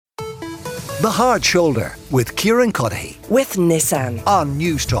The Hard Shoulder with Kieran Cuddihy with Nissan on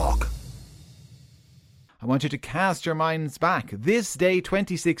News Talk. I want you to cast your minds back. This day,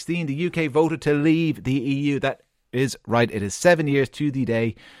 2016, the UK voted to leave the EU. That is right. It is 7 years to the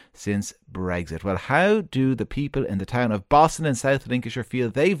day since Brexit. Well, how do the people in the town of Boston in South Lincolnshire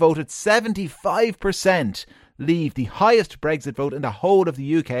feel? They voted 75% leave, the highest Brexit vote in the whole of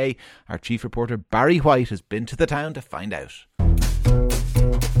the UK. Our Chief Reporter Barry Whyte has been to the town to find out.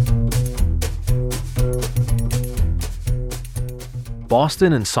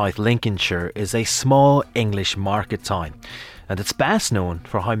 Boston in South Lincolnshire is a small English market town, and it's best known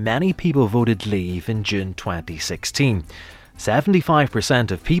for how many people voted leave in June 2016.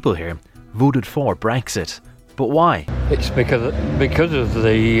 75% of people here voted for Brexit. But why? It's because of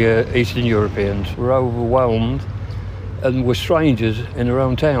the Eastern Europeans were overwhelmed and were strangers in their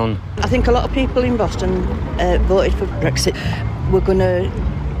own town. I think a lot of people in Boston voted for Brexit. We're going to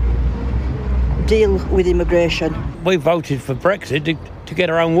deal with immigration. We voted for Brexit to get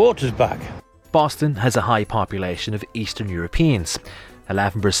our own waters back. Boston has a high population of Eastern Europeans.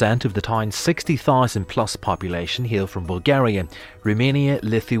 11% of the town's 60,000 plus population hail from Bulgaria, Romania,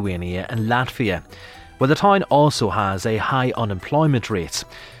 Lithuania and Latvia. Well, the town also has a high unemployment rate.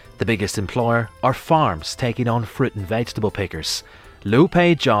 The biggest employer are farms taking on fruit and vegetable pickers.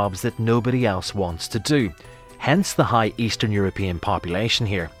 Low-paid jobs that nobody else wants to do. Hence the high Eastern European population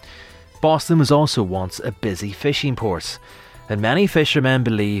here. Boston was also once a busy fishing port, and many fishermen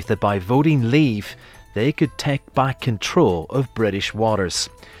believe that by voting leave, they could take back control of British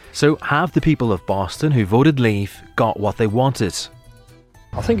waters. So have the people of Boston who voted leave got what they wanted?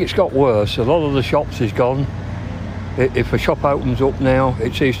 I think it's got worse. A lot of the shops is gone. If a shop opens up now,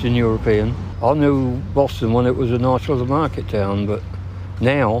 it's Eastern European. I knew Boston when it was a nice little market town, but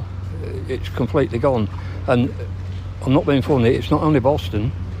now it's completely gone. And I'm not being funny, it's not only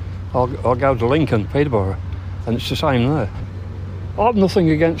Boston. I'll go to Lincoln, Peterborough, and it's the same there. I have nothing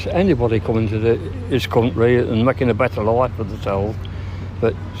against anybody coming to this country and making a better life for themselves,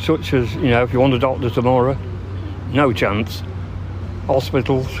 but such as, if you want a doctor tomorrow, no chance.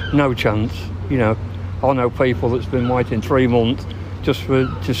 Hospitals, no chance. I know people that's been waiting 3 months just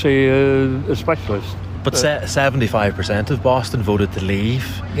to see a specialist. But 75% of Boston voted to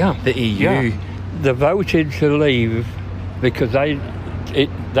leave the EU. Yeah. They voted to leave because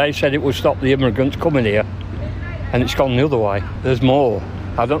they said it would stop the immigrants coming here, and it's gone the other way. There's more.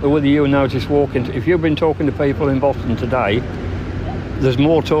 I don't know whether you notice if you've been talking to people in Boston today, there's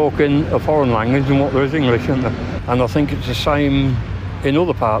more talking a foreign language than what there is English, isn't there? And I think it's the same in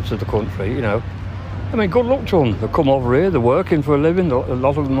other parts of the country, I mean, good luck to them. They come over here, they're working for a living. A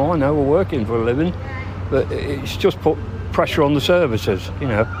lot of them I know are working for a living, but it's just put pressure on the services,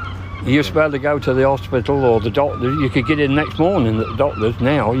 You used to be able to go to the hospital or the doctor. You could get in next morning at the doctor's.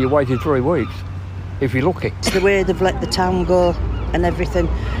 Now you waited 3 weeks, if you're lucky. It's the way they've let the town go and everything.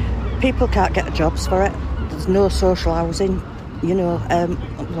 People can't get jobs for it. There's no social housing,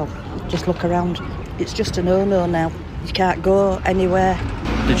 just look around. It's just a no-no now. You can't go anywhere.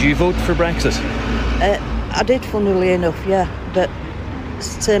 Did you vote for Brexit? I did, funnily enough, yeah. But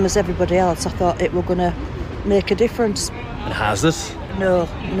same as everybody else, I thought it were going to make a difference. And has it? No,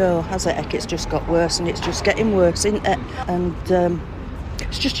 has it? Heck, it's just got worse, and it's just getting worse, isn't it? And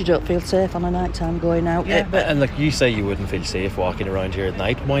it's just you don't feel safe on a night time going out. Yeah, and like you say, you wouldn't feel safe walking around here at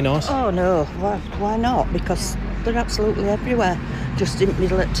night. Why not? Oh no, why not? Because they're absolutely everywhere. Just in the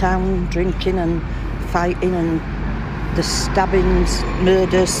middle of town, drinking and fighting, and the stabbings,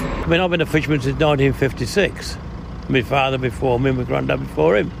 murders. I mean, I've been a fisherman since 1956. My father before me, my granddad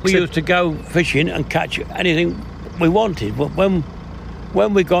before him. We used to go fishing and catch anything we wanted, but when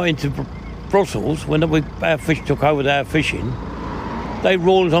we got into Brussels, when our fish took over their fishing, they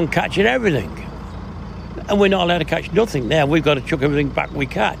ruled on catching everything. And we're not allowed to catch nothing now. We've got to chuck everything back we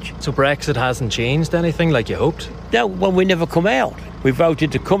catch. So Brexit hasn't changed anything like you hoped? No, well, we never come out. We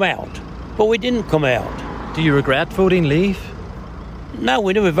voted to come out, but we didn't come out. Do you regret voting leave? No,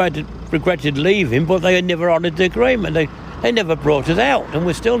 we never regretted leaving, but they had never honoured the agreement. They never brought us out, and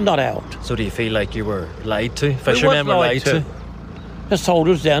we're still not out. So do you feel like you were lied to? Fishermen were lied to? They sold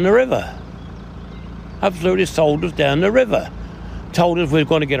us down the river. Absolutely sold us down the river. Told us we were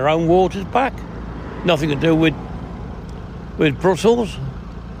going to get our own waters back. Nothing to do with Brussels.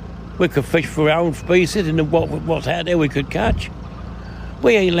 We could fish for our own species, and what's out there we could catch.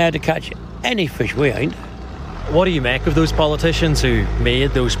 We ain't allowed to catch any fish, we ain't. What do you make of those politicians who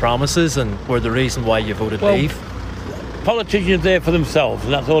made those promises and were the reason why you voted leave? Politicians are there for themselves,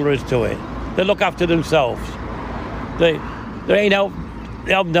 and that's all there is to it. They look after themselves. They ain't out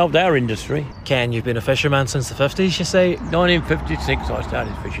They haven't helped our industry. Ken, you've been a fisherman since the 50s, you say. 1956 I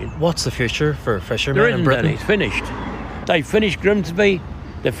started fishing. What's the future for fishermen There in isn't Britain? any. It's finished. They finished Grimsby.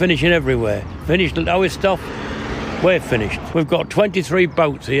 They're finishing everywhere. Finished our stuff. We're finished. We've got 23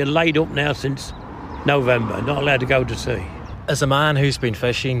 boats here laid up now since November. Not allowed to go to sea. As a man who's been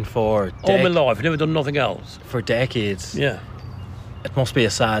fishing for All my life. Never done nothing else. for decades, Yeah. it must be a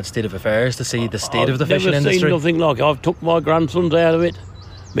sad state of affairs to see the state of the fishing I've never industry. seen nothing like it. I've took my grandsons out of it.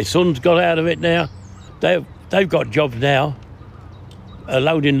 My son's got out of it now. They've got jobs now,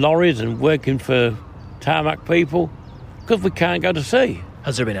 loading lorries and working for tarmac people because we can't go to sea.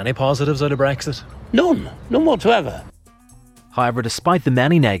 Has there been any positives out of Brexit? None whatsoever. However, despite the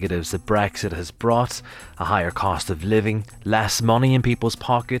many negatives that Brexit has brought, a higher cost of living, less money in people's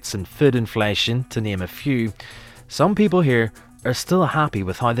pockets and food inflation, to name a few, some people here are still happy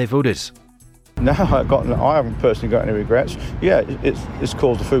with how they voted. No, I haven't personally got any regrets. Yeah, it's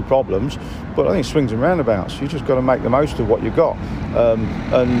caused a few problems, but I think swings and roundabouts. You just got to make the most of what you've got.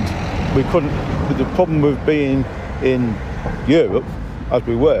 And we couldn't. The problem with being in Europe, as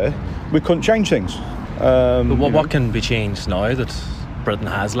we were, we couldn't change things. But what can be changed now that Britain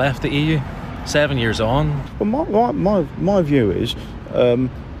has left the EU? 7 years on. Well, my view is,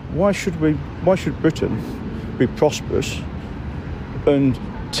 why should Britain be prosperous and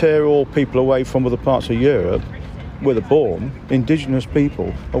tear all people away from other parts of Europe where they're born, indigenous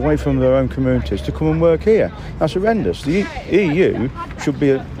people, away from their own communities to come and work here? That's horrendous. The EU should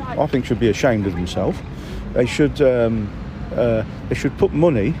be ashamed of themselves. They should put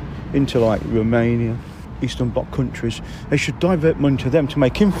money into like Romania, Eastern Bloc countries. They should divert money to them to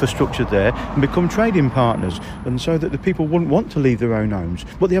make infrastructure there and become trading partners, and so that the people wouldn't want to leave their own homes.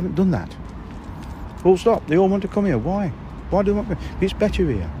 But they haven't done that. Full stop. They all want to come here. Why? Why do they want to? It's better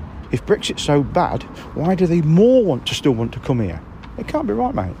here. If Brexit's so bad, why do they still want to come here? It can't be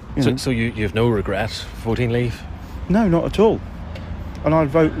right, mate. So you have no regret voting leave? No, not at all. And I'd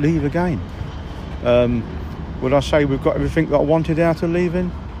vote leave again. Would I say we've got everything that I wanted out of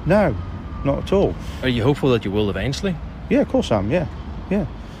leaving? No, not at all. Are you hopeful that you will eventually? Yeah, of course I am. Yeah.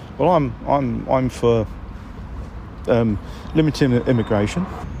 Well, I'm for limiting immigration.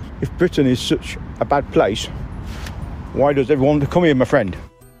 If Britain is such a bad place, why does everyone want to come here, my friend?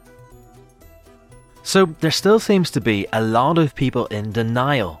 So there still seems to be a lot of people in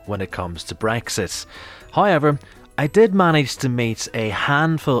denial when it comes to Brexit. However, I did manage to meet a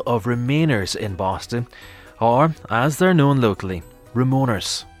handful of Remainers in Boston, or as they're known locally,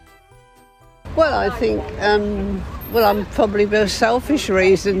 Remoaners. Well, I think, I'm probably for selfish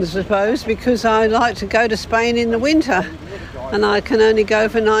reasons, I suppose, because I like to go to Spain in the winter. And I can only go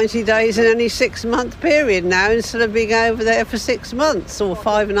for 90 days in any 6-month period now, instead of being over there for 6 months or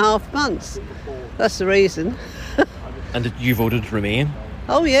 5.5 months. That's the reason. And did you voted Remain?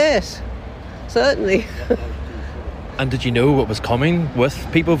 Oh, yes, certainly. And did you know what was coming with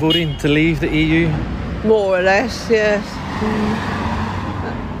people voting to leave the EU? More or less, yes.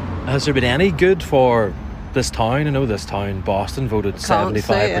 Has there been any good for this town? I know this town, Boston, voted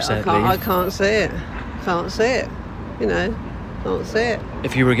 75% leave. I can't see it. Can't see it. Can't see it.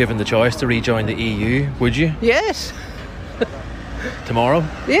 If you were given the choice to rejoin the EU, would you? Yes. Tomorrow?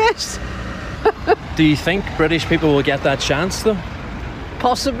 Yes. Do you think British people will get that chance, though?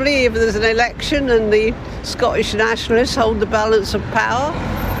 Possibly, if there's an election and the Scottish nationalists hold the balance of power,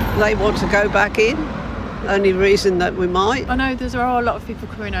 they want to go back in. Only reason that we might. I know there are a lot of people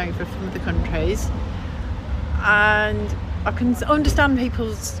coming over from other countries, and I can understand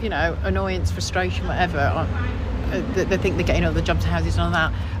people's, annoyance, frustration, whatever. They think they're getting other jobs, houses and all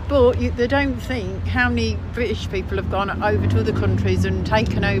that, but they don't think how many British people have gone over to other countries and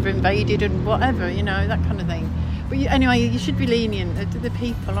taken over, invaded and whatever, that kind of thing. But anyway, you should be lenient. The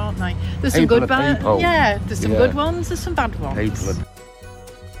people, aren't they? There's some good bad. Yeah, there's some good ones, there's some bad ones.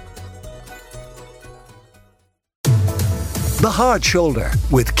 The Hard Shoulder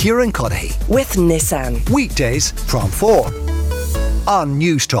with Kieran Cuddihy. With Nissan. Weekdays from 4 on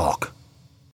News Talk.